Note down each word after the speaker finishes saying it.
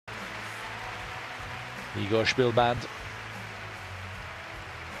Igor Spielband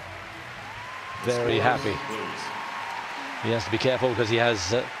very happy. He has to be careful because he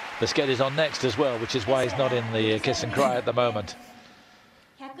has the skate is on next as well, which is why he's not in the kiss and cry at the moment.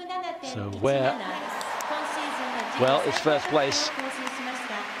 So well, it's first place,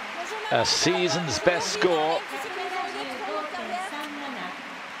 a season's best score.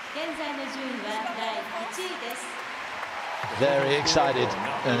 Very excited,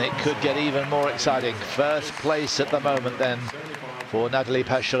 and it could get even more exciting. First place at the moment then for Natalie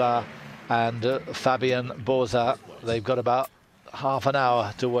Pachela and Fabian Boza. They've got about half an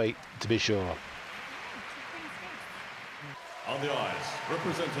hour to wait, to be sure. On the ice,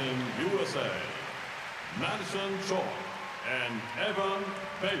 representing USA, Medison, Chock and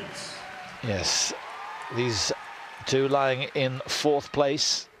BATES. Yes, these two lying in fourth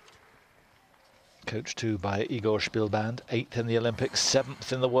place. Coached too by Igor Spielband, 8th in the Olympics,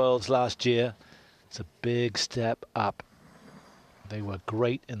 7th in the Worlds last year. It's a big step up. They were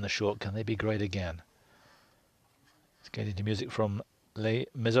great in the short. Can they be great again? Let's get into music from Les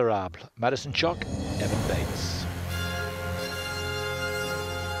Miserables. Medison, Chock, Evan Bates.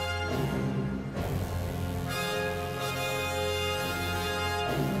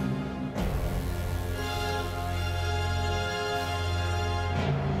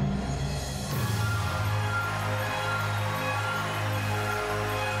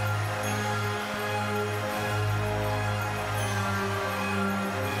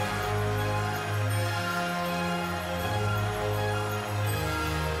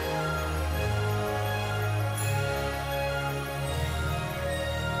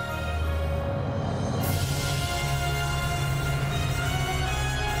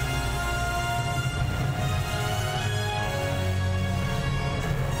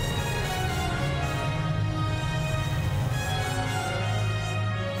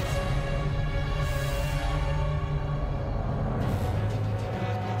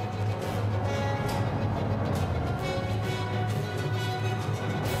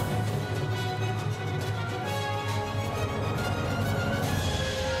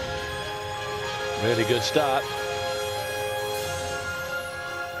 Really good start.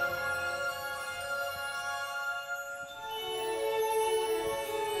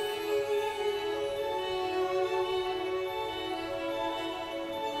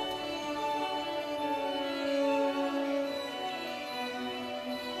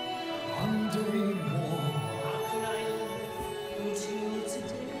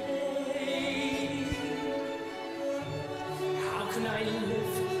 How can I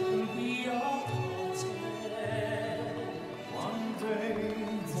live when we are parted?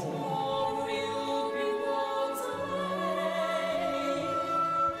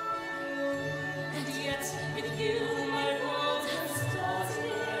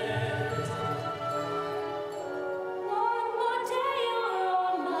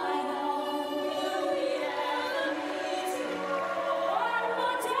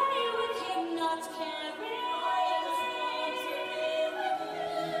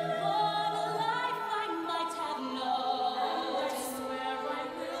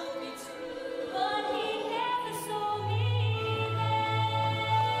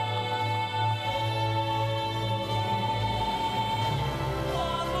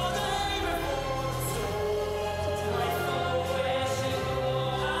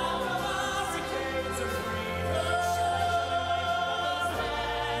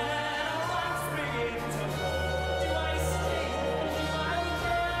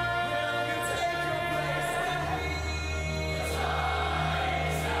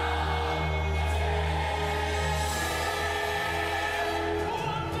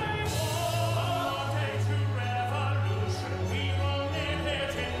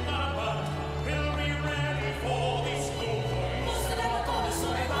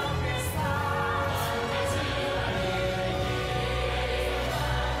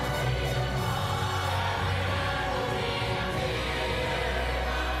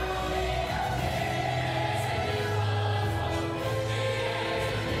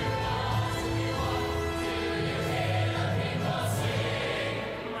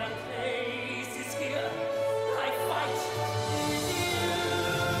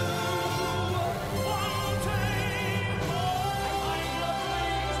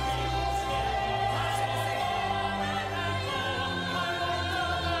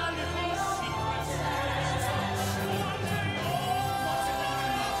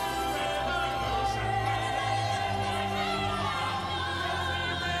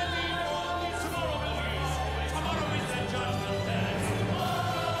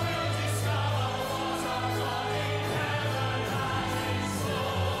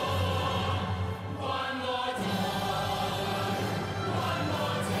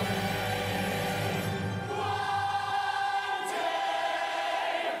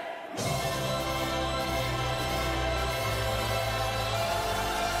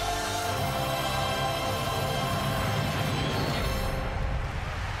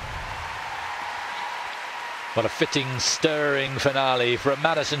 What a fitting, stirring finale from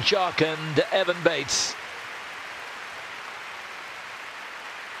Medison, Chock and Evan Bates.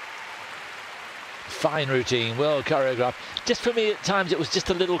 Fine routine, well choreographed. Just for me at times it was just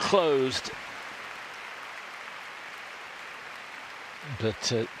a little closed. But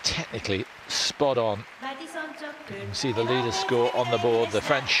technically spot on. You can see the leader's score on the board. The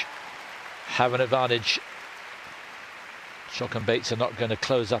French have an advantage. Chock and Bates are not going to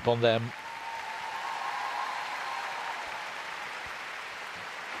close up on them.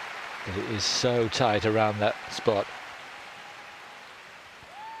 But it is so tight around that spot.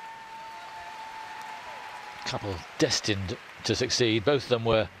 Couple destined to succeed. Both of them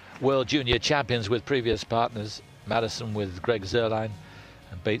were World Junior champions with previous partners. Medison with Greg Zerline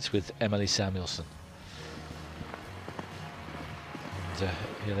and Bates with Emily Samuelson. And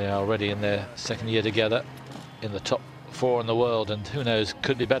here they are already in their second year together in the top 4 in the world, and who knows,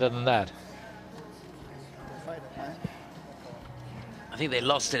 could be better than that. I think they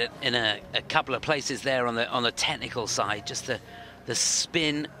lost it in a couple of places there on the technical side. Just the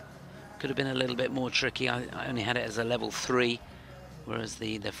spin could have been a little bit more tricky. I only had it as a level 3, whereas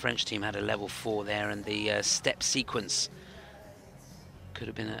the French team had a level 4 there, and the step sequence could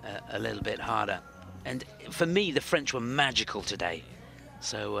have been a little bit harder. And for me, the French were magical today.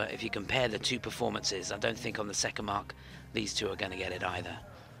 So if you compare the two performances, I don't think on the second mark these two are going to get it either.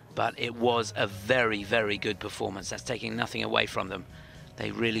 But it was a very, very good performance. That's taking nothing away from them. They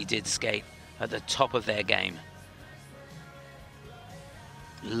really did skate at the top of their game.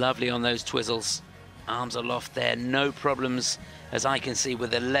 Lovely on those twizzles. Arms aloft there, no problems as I can see with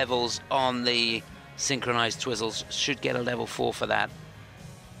the levels on the synchronized twizzles. Should get a level 4 for that.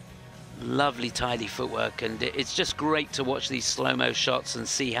 Lovely tidy footwork, and it's just great to watch these slow-mo shots and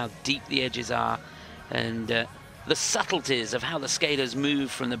see how deep the edges are, and the subtleties of how the skaters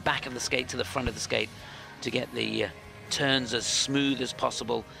move from the back of the skate to the front of the skate to get the turns as smooth as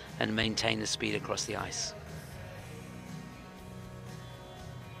possible and maintain the speed across the ice.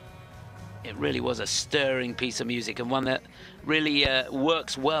 It really was a stirring piece of music, and one that really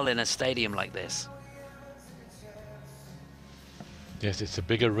works well in a stadium like this. Yes, it's a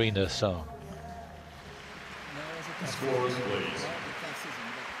big arena song. Scores, please.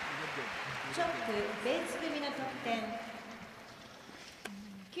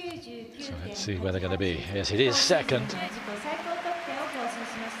 So let's see where they're going to be. Yes, it is second.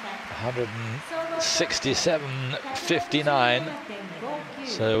 167.59.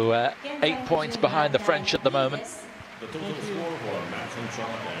 So 8 points behind the French at the moment. The total score for Medison,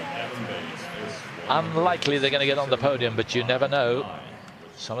 Chock and Evan Bates is Unlikely they're going to get on the podium, but you never know.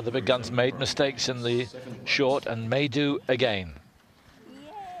 Some of the big guns made mistakes in the short and may do again.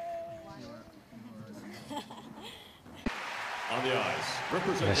 on the ice.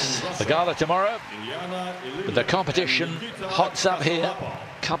 Yes, the gala tomorrow, but the competition hots up here.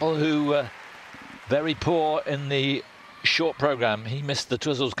 Couple who very poor in the short program. He missed the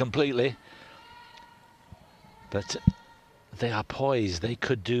twizzles completely, but they are poised. They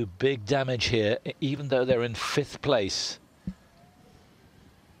could do big damage here, even though they're in 5th place.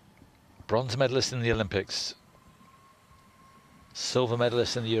 Bronze medalist in the Olympics, silver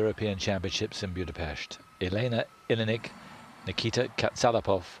medalist in the European Championships in Budapest. Elena Ilinik, Nikita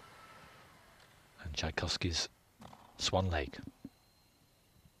Katsalapov, and Tchaikovsky's Swan Lake.